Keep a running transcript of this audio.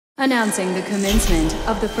Announcing the commencement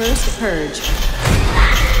of the first Purge.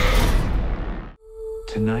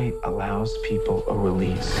 Tonight allows people a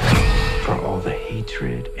release for all the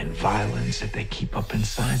hatred and violence that they keep up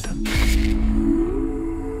inside them.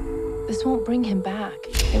 This won't bring him back.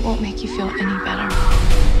 It won't make you feel any better.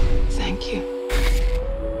 Thank you.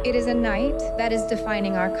 It is a night that is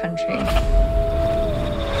defining our country.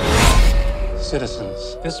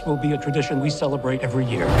 Citizens, this will be a tradition we celebrate every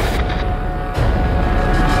year.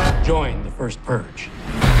 Join the first Purge.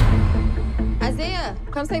 Isaiah,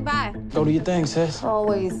 come say bye. Go do your thing, sis.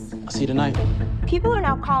 Always. I'll see you tonight. People are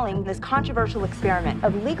now calling this controversial experiment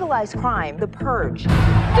of legalized crime the Purge. Do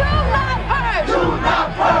not purge! Do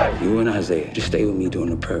not purge! You and Isaiah, just stay with me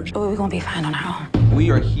during the Purge. Oh, we're gonna be fine on our own.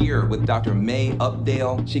 We are here with Dr. May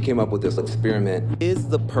Updale. She came up with this experiment. Is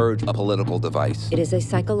the Purge a political device? It is a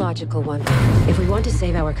psychological one. If we want to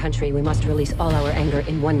save our country, we must release all our anger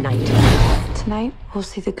in one night. Tonight, we'll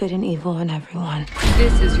see the good and evil in everyone.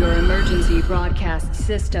 This is your emergency broadcast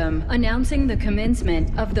system announcing the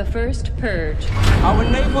commencement of the first Purge. Our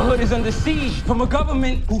neighborhood is under siege from a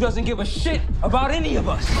government who doesn't give a shit about any of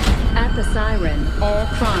us. At the siren, all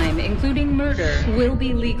crime, including murder, will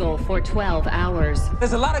be legal for 12 hours.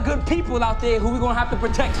 There's a lot of good people out there who we're gonna have to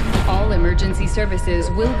protect. All emergency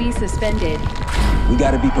services will be suspended. We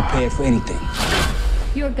gotta be prepared for anything.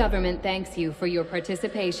 Your government thanks you for your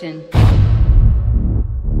participation.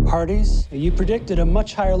 Parties, you predicted a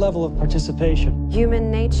much higher level of participation.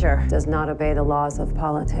 Human nature does not obey the laws of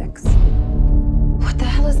politics. What the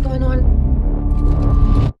hell is going on?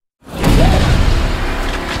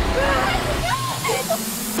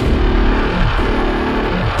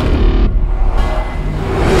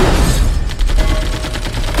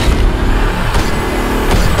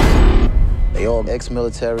 They all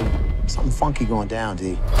ex-military. Something funky going down,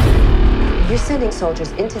 D. You're sending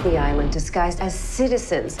soldiers into the island disguised as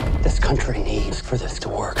citizens. This country needs for this to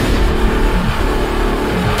work.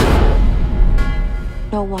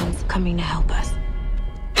 No one's coming to help us.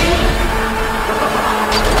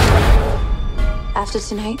 After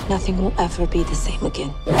tonight, nothing will ever be the same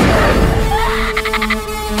again.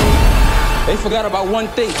 They forgot about one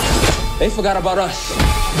thing. They forgot about us.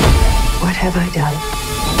 What have I done?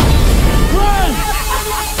 Run!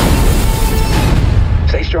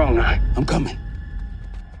 Stay strong now. I'm coming.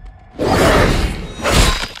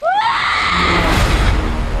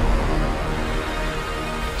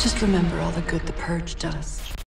 Just remember all the good the Purge does.